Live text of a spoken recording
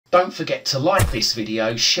Don't forget to like this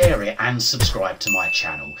video, share it and subscribe to my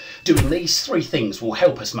channel. Doing these 3 things will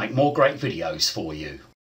help us make more great videos for you.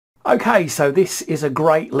 Okay, so this is a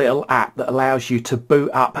great little app that allows you to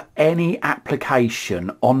boot up any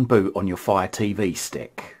application on boot on your Fire TV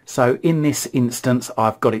stick. So in this instance,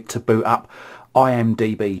 I've got it to boot up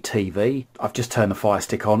IMDb TV. I've just turned the Fire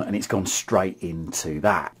Stick on and it's gone straight into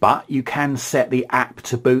that. But you can set the app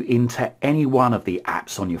to boot into any one of the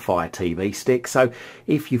apps on your Fire TV stick. So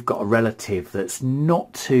if you've got a relative that's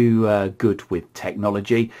not too good with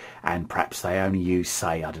technology and perhaps they only use,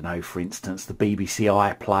 say, I don't know, for instance, the BBC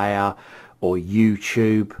iPlayer or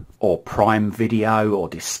YouTube or Prime Video or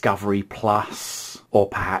Discovery Plus or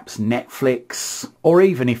perhaps Netflix, or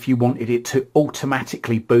even if you wanted it to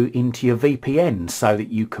automatically boot into your VPN so that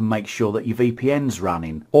you can make sure that your VPN's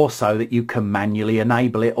running, or so that you can manually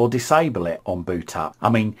enable it or disable it on boot up. I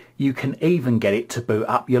mean, you can even get it to boot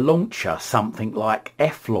up your launcher, something like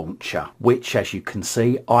F Launcher, which, as you can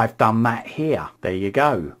see, I've done that here. There you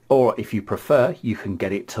go. Or if you prefer, you can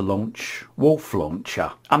get it to launch Wolf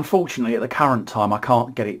Launcher. Unfortunately, at the current time, I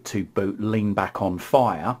can't get it to boot Lean Back on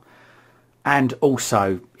Fire. And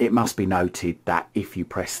also, it must be noted that if you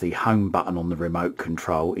press the home button on the remote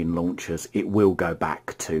control in launchers, it will go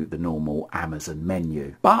back to the normal Amazon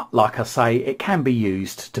menu. But like I say, it can be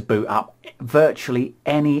used to boot up virtually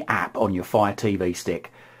any app on your Fire TV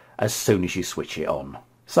stick as soon as you switch it on.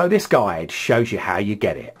 So this guide shows you how you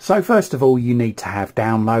get it. So first of all, you need to have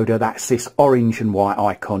Downloader. That's this orange and white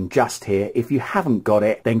icon just here. If you haven't got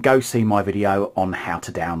it, then go see my video on how to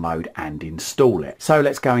download and install it. So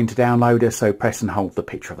let's go into Downloader. So press and hold the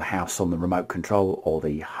picture of the house on the remote control or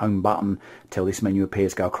the home button till this menu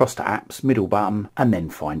appears. Go across to Apps, middle button, and then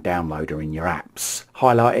find Downloader in your apps.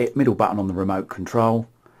 Highlight it, middle button on the remote control,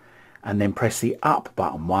 and then press the up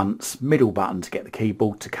button once, middle button to get the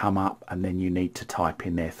keyboard to come up, and then you need to type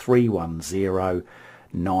in there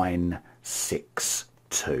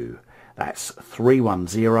 310962. That's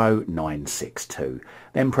 310962.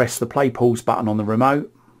 Then press the play pause button on the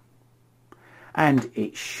remote and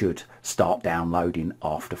it should start downloading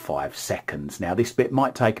after 5 seconds. Now this bit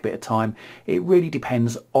might take a bit of time. It really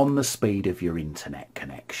depends on the speed of your internet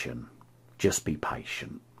connection. Just be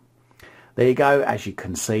patient. There you go. As you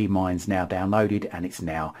can see, mine's now downloaded and it's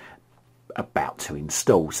now about to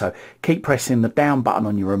install. So keep pressing the down button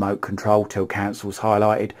on your remote control till cancel's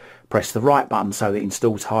highlighted. Press the right button so that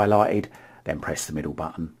install's highlighted. Then press the middle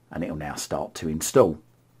button and it'll now start to install.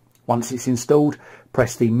 Once it's installed,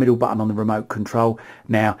 press the middle button on the remote control.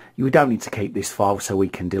 Now, you don't need to keep this file so we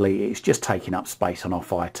can delete it. It's just taking up space on our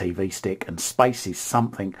Fire TV stick, and space is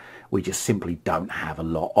something we just simply don't have a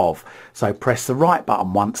lot of. So press the right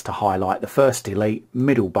button once to highlight the first delete,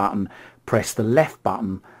 middle button. Press the left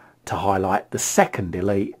button to highlight the second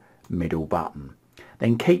delete, middle button.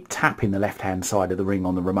 Then keep tapping the left hand side of the ring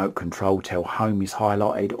on the remote control till home is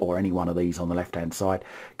highlighted, or any one of these on the left hand side.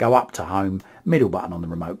 Go up to home, middle button on the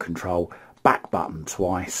remote control, back button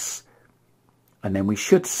twice, and then we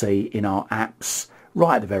should see in our apps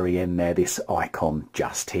right at the very end there this icon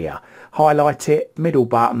just here. Highlight it, middle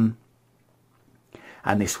button,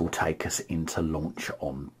 and this will take us into Launch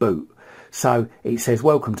on Boot. So it says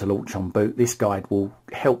welcome to Launch on Boot. This guide will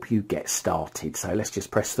help you get started. So let's just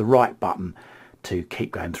press the right button to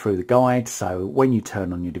keep going through the guide. So when you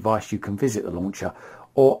turn on your device, you can visit the launcher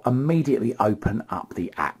or immediately open up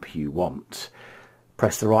the app you want.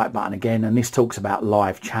 Press the right button again, and this talks about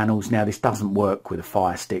live channels. Now this doesn't work with a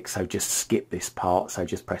Fire Stick, so just skip this part. So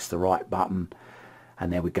just press the right button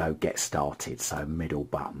and there we go, get started. So middle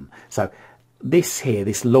button. So this here,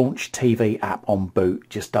 this Launch TV app on boot,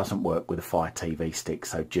 just doesn't work with a Fire TV stick,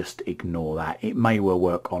 so just ignore that. It may well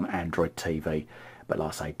work on Android TV, but like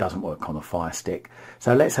I say, it doesn't work on the Fire Stick.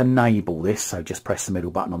 So let's enable this. So just press the middle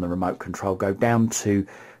button on the remote control, go down to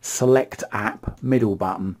select app, middle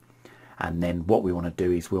button, and then what we want to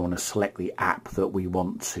do is we want to select the app that we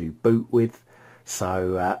want to boot with.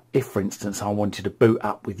 So if for instance I wanted to boot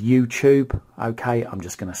up with YouTube, okay, I'm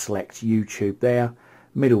just going to select YouTube there,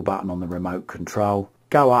 middle button on the remote control,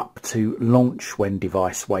 go up to launch when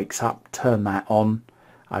device wakes up, turn that on,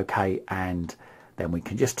 okay, and then we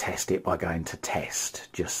can just test it by going to test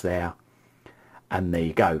just there, and there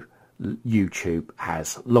you go, YouTube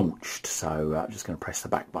has launched. So I'm just going to press the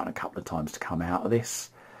back button a couple of times to come out of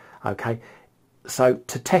this. Okay, so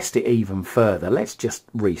to test it even further, let's just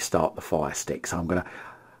restart the Fire Stick. So I'm going to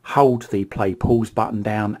hold the play pause button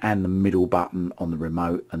down and the middle button on the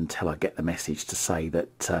remote until I get the message to say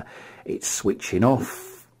that it's switching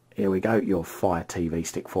off. Here we go, your Fire TV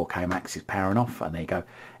Stick 4K Max is powering off, and there you go,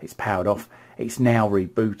 it's powered off. It's now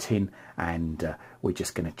rebooting, and we're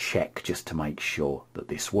just going to check just to make sure that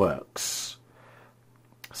this works.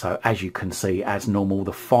 So as you can see, as normal,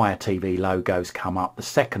 the Fire TV logos come up, the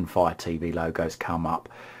second Fire TV logos come up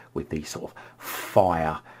with the sort of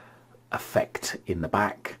fire effect in the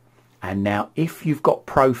back. And now if you've got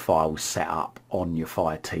profiles set up on your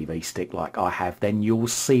Fire TV stick like I have, then you'll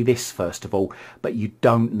see this first of all, but you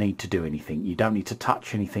don't need to do anything. You don't need to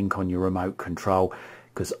touch anything on your remote control,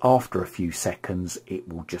 because after a few seconds it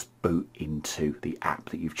will just boot into the app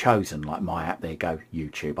that you've chosen. Like my app, there you go,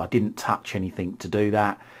 YouTube. I didn't touch anything to do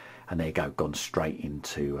that, and there you go, gone straight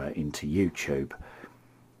into YouTube.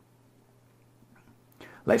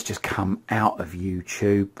 Let's just come out of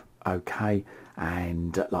YouTube, okay,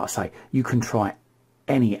 and like I say, you can try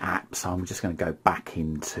any app. So I'm just going to go back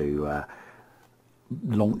into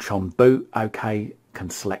launch on boot, okay, can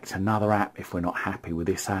select another app if we're not happy with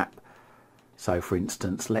this app. So for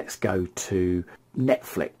instance, let's go to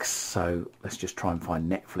Netflix. So let's just try and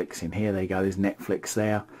find Netflix in here. There you go, there's Netflix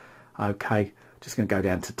there. Okay, just going to go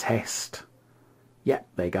down to test. Yep,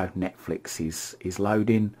 there you go, Netflix is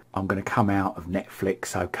loading. I'm going to come out of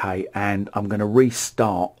Netflix, okay, and I'm going to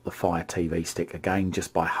restart the Fire TV stick again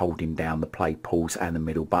just by holding down the play, pause and the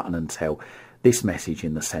middle button until this message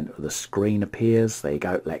in the centre of the screen appears. There you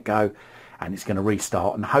go, let go, and it's going to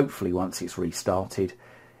restart, and hopefully once it's restarted,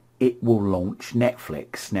 it will launch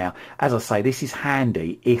Netflix. Now, as I say, this is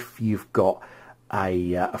handy if you've got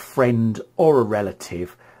a friend or a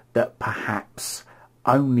relative that perhaps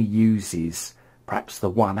only uses perhaps the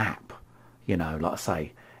one app. You know, like I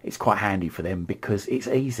say, it's quite handy for them because it's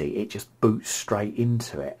easy. It just boots straight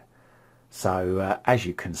into it. So as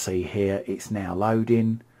you can see here, it's now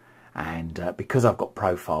loading, and because I've got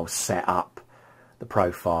profiles set up, the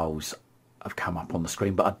profiles have come up on the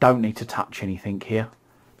screen, but I don't need to touch anything here.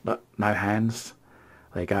 Look, no hands.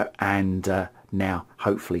 There you go. And now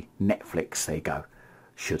hopefully Netflix, there you go,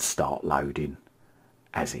 should start loading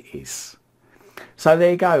as it is. So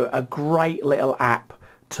there you go, a great little app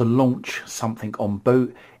to launch something on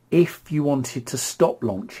boot. If you wanted to stop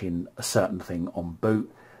launching a certain thing on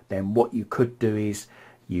boot, then what you could do is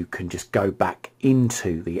you can just go back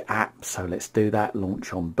into the app. So let's do that,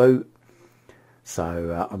 launch on boot.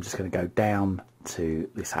 So I'm just going to go down to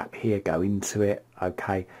this app here, go into it,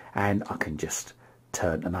 okay, and I can just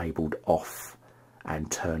turn enabled off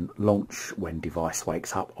and turn launch when device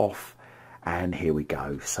wakes up off, and here we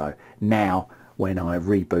go. So now when I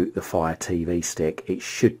reboot the Fire TV stick, it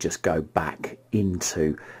should just go back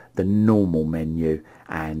into the normal menu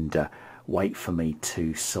and wait for me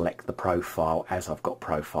to select the profile as I've got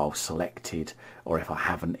profile selected, or if I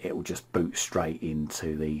haven't, it will just boot straight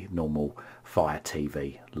into the normal Fire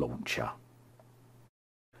TV launcher.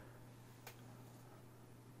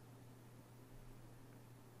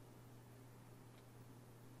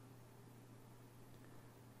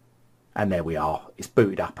 And there we are, it's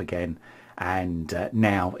booted up again, and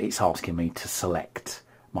now it's asking me to select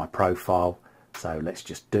my profile. So let's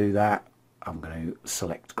just do that. I'm going to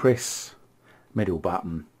select Chris, middle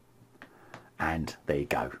button, and there you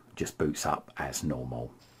go, just boots up as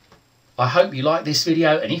normal. I hope you liked this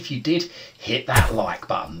video, and if you did, hit that like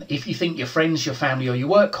button. If you think your friends, your family or your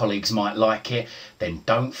work colleagues might like it, then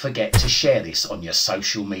don't forget to share this on your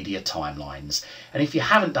social media timelines. And if you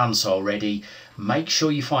haven't done so already, make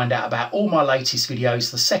sure you find out about all my latest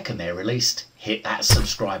videos the second they're released. Hit that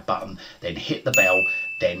subscribe button, then hit the bell,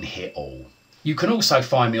 then hit all. You can also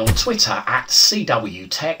find me on Twitter at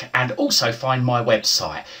CWTech, and also find my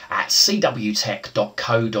website at cwtech.co.uk.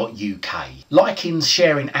 Liking,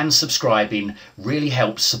 sharing and subscribing really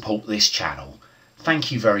helps support this channel.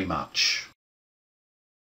 Thank you very much.